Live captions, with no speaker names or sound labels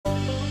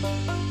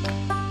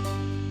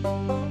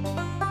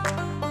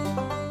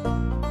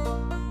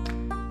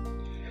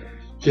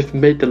You've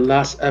made the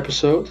last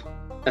episode,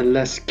 and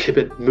let's keep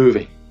it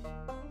moving.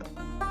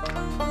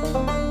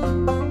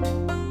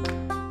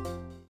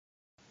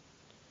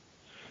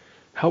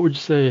 How would you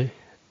say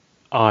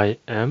I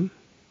am?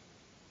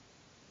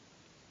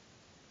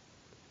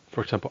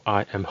 For example,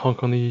 I am Hong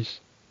Kongese,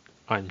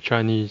 I'm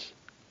Chinese,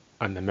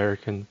 I'm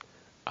American,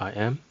 I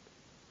am.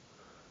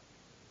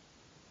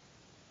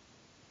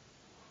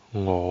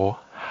 我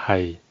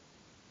係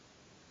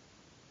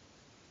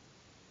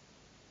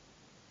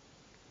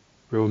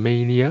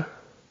Romania.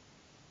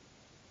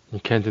 In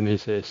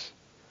Cantonese is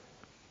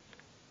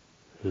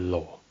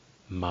羅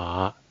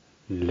馬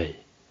尼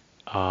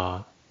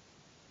亞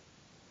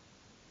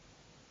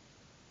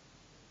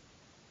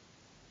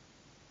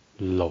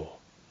羅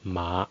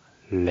馬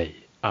尼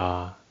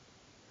亞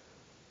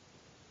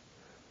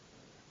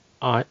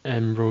I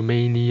am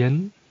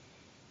Romanian.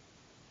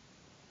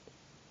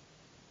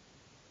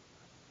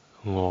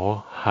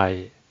 我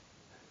係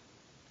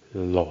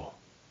羅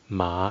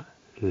馬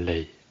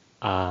尼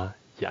亞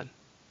人。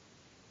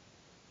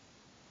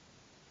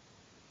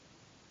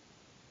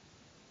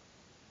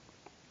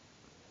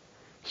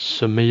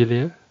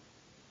Somalia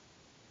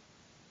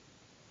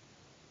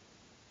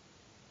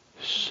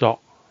索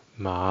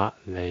馬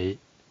里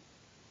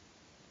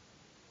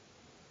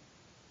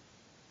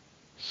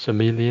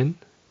Somalian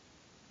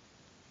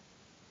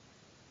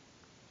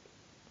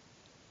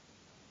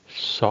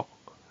索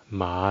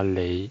馬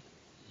里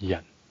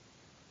人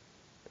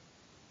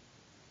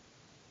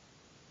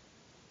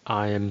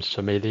I am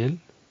Somalian.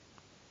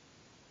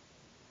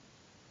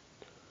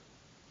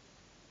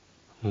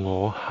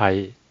 我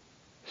係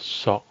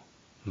索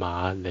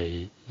馬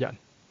里人。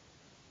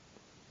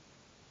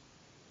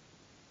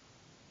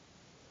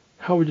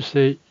How would you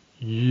say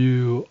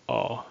you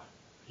are?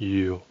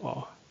 You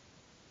are.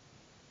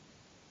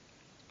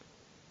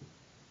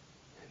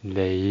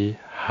 你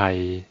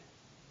係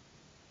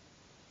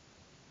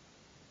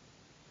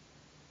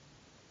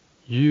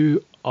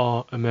You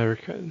are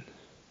American.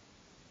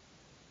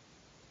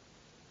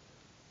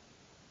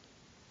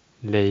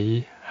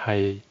 你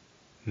係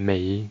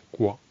美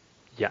國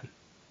人。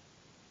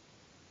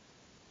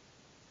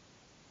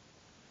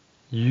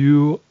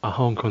You are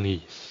Hong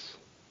Kongese.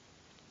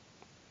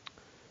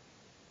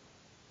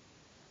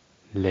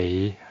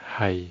 你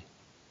係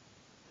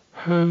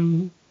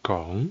香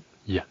港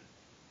人。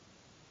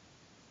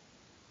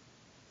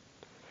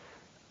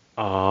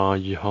Are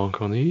you Hong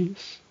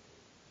Kongese?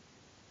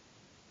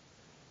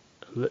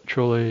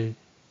 Literally,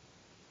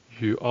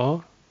 you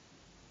are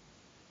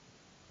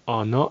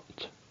not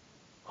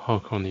Hong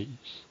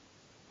Kongese.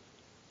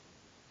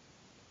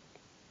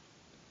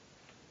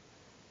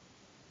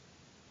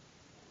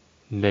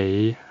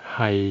 你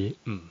係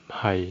唔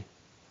係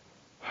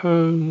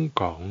香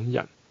港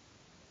人？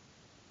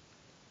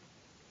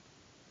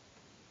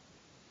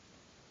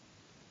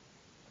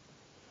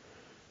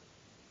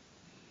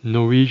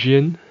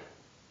 Norwegian.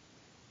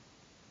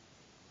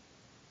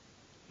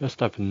 Let's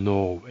start with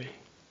Norway.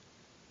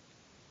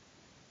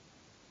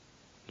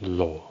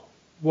 挪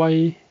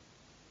威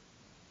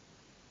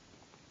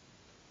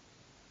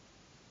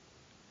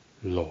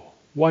挪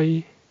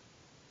威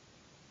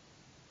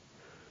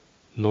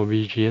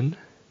Norwegian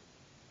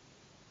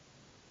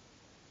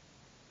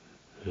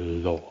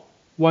挪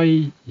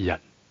威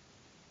人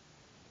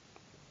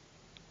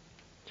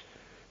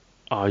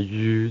Are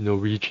you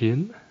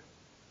Norwegian?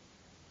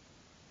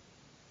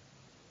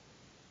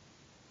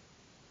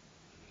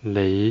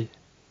 你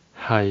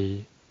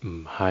係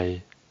唔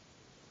係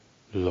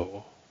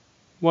挪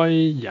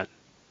威人？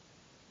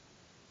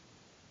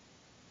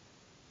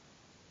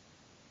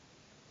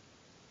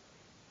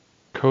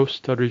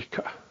 Costa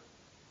Rica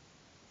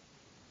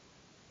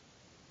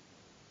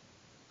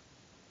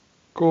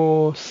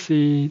哥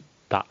斯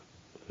達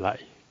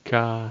黎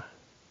加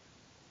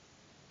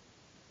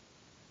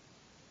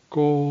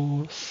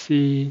哥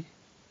斯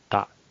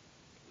達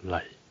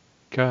黎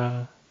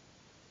加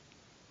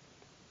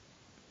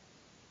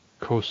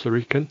Costa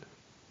Rican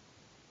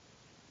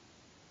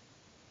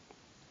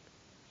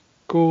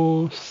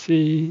哥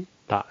斯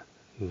達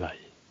黎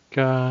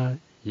加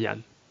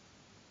人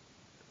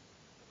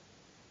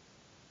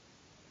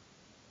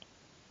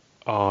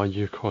Are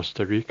you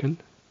Costa Rican?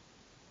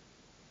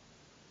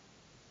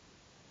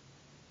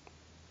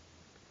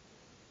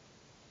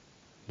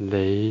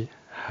 你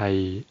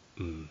係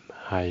唔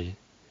係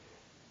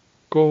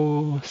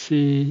哥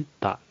斯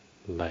達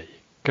黎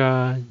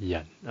加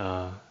人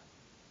啊？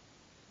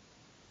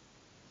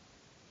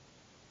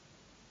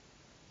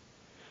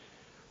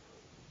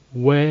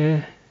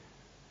 Where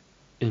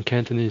in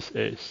Cantonese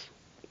is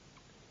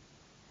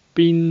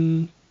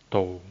邊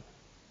度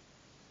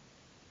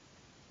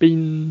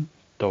邊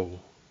度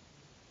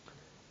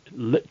It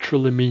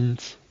literally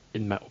means,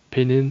 in my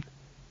opinion,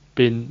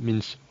 邊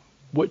means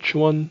which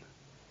one,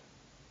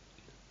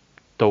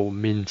 度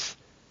means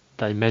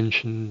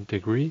dimension,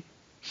 degree,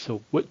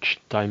 so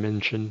which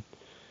dimension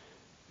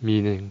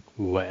meaning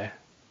where.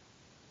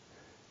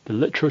 The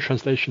literal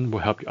translation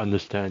will help you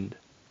understand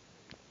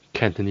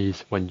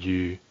Cantonese when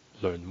you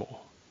learn more.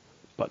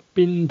 But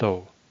邊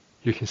度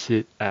you can see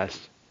it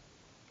as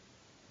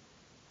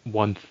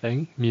one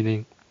thing,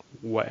 meaning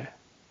where.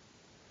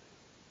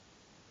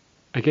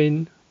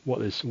 Again,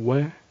 what is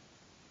where?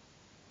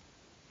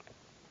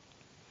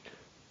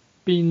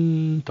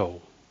 邊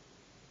度?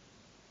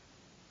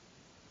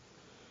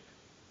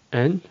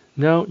 And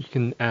now you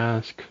can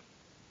ask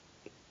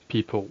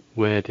people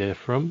where they're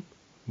from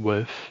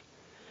with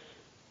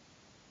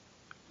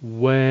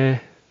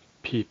where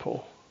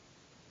people.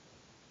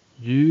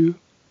 You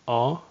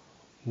are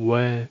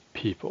where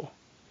people,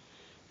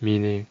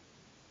 meaning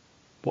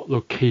what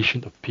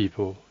location of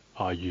people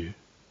are you?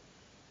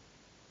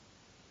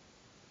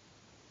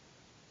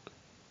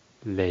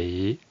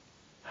 你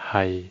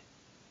係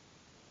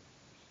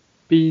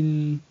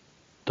邊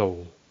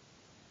度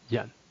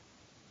人?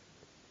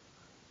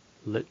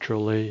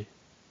 Literally,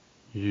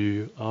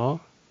 you are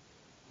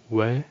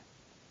where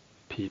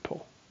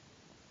people.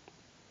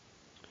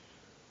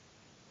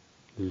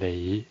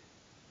 你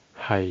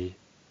係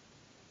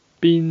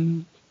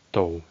邊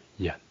度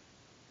人?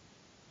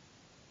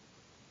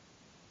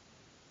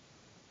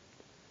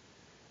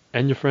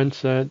 And your friend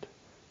said,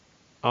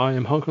 I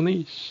am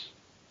Hongkonese.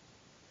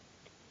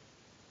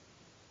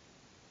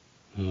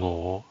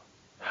 我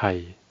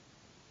係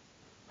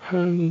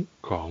香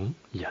港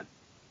人.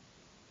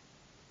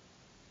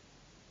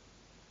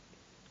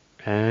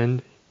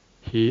 And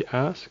he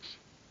asks,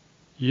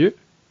 you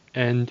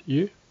and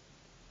you?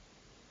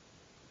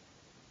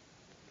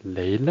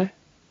 你呢?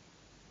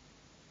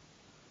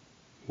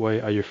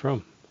 Where are you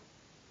from?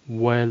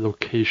 Where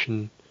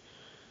location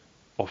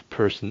of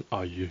person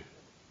are you?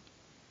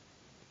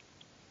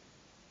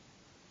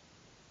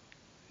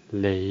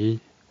 你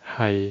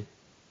係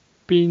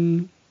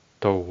邊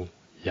度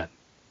人?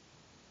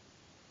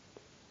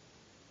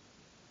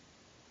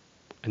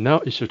 And now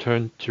it's your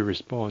turn to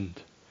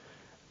respond.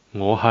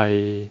 我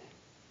係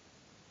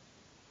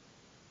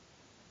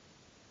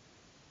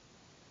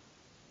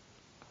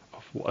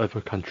of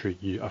whatever country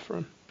you are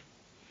from.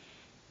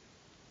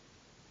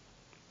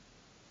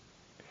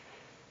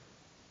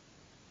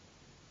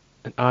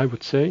 And I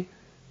would say,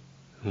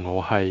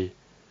 我係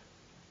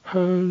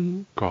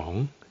香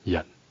港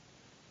人.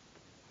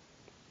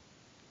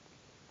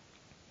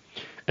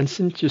 And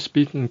since you're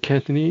speaking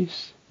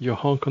Cantonese, your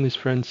Hongkonese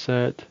friend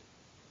said,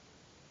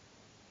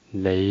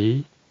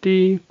 你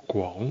啲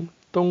廣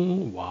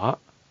東話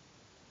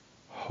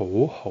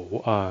好好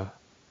啊.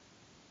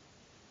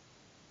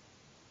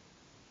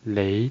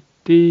 你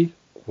啲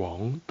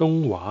廣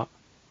東話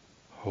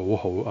好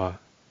好啊.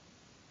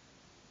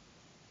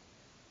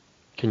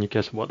 Can you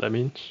guess what that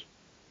means?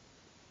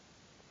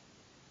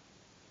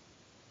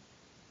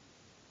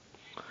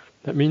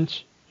 That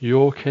means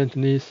your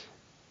Cantonese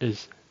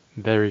is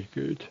very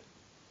good.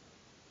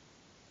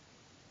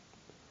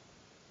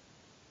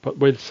 But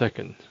wait a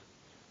second.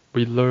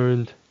 We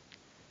learned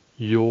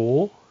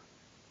your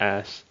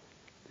as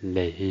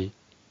你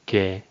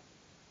嘅.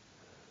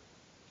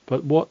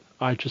 But what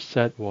I just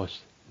said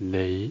was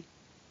你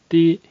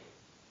啲.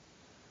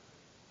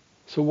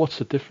 So what's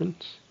the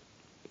difference?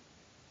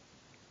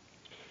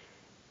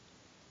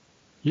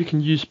 You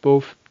can use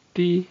both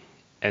啲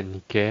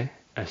and 嘅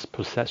as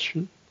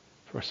possession.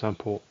 For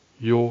example,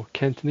 your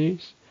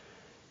Cantonese,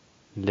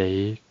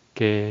 你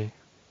嘅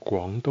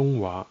廣東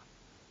話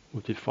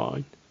would be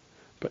fine.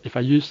 But if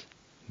I use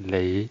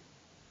你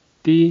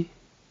啲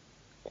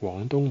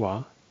廣東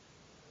話,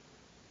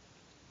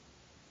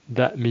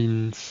 that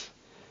means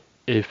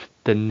if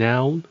the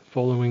noun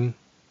following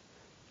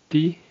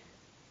the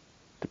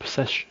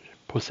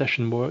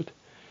possession word,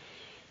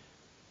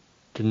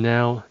 the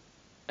noun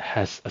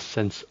has a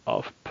sense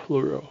of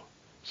plural.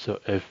 So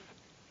if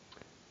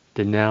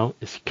the noun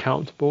is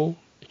countable,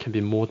 it can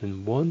be more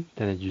than one,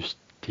 then I use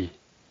the.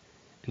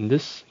 In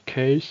this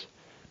case,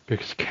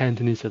 because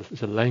Cantonese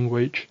is a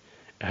language,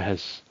 it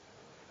has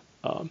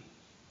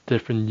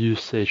different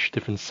usage,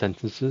 different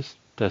sentences.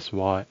 That's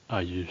why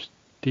I use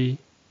the.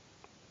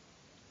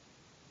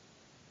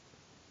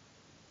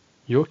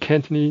 Your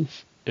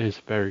Cantonese is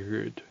very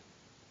good.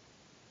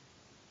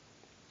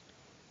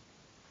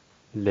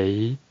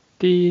 你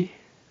啲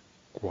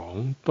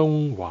廣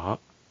東話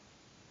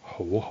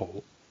好好.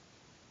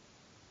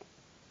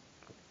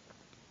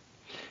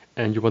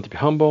 And you want to be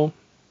humble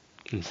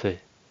and say,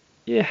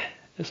 yeah,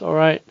 it's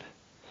alright.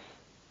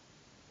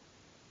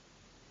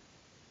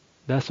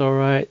 That's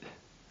alright.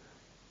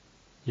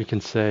 You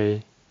can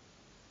say,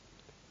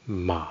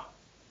麻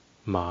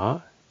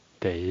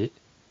地.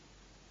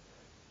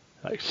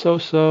 Like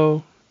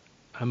so,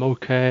 I'm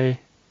okay.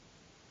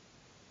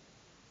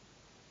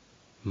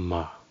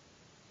麻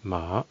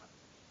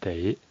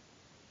地.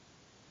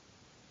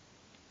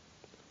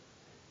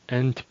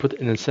 And to put it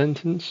in a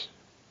sentence,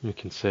 you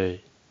can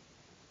say,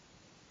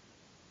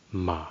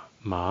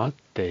麻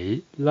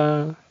地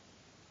啦.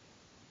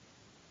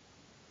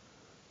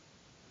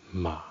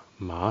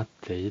麻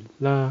地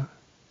啦.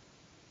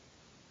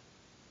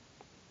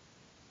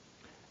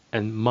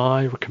 And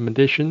my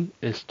recommendation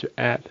is to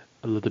add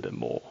a little bit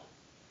more.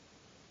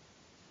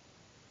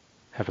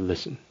 Have a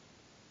listen.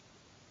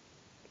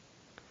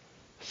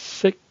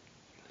 識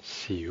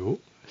少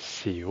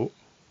少.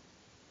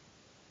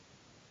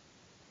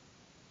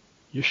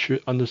 you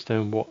should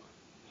understand what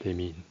they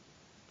mean.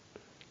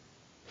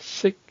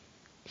 識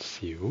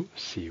少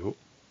少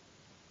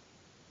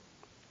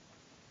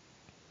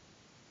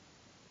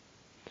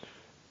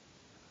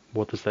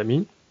What does that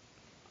mean?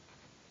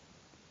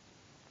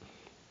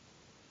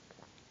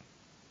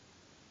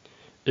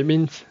 It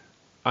means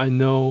I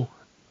know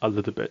a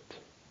little bit.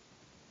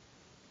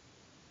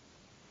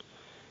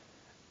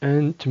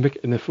 And to make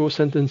it in a full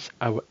sentence,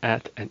 I will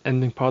add an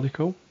ending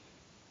particle.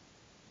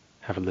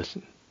 Have a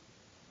listen.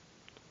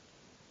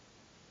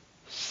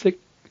 識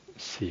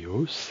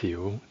少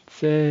少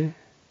啫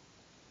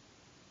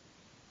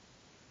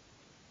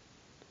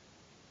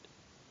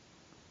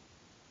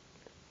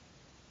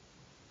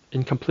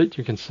Incomplete,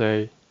 you can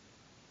say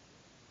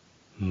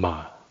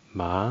麻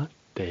麻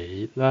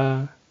地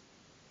啦，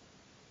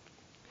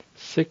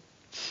識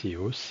少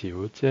少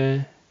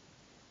啫。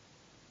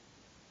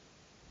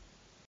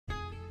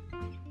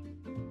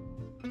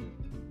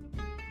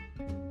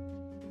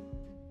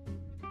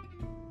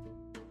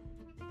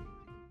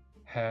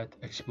Head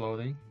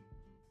exploding?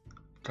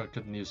 Got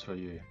good news for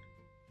you.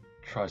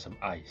 Try some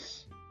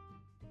ice.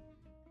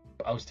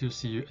 But I'll still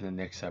see you in the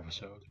next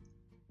episode.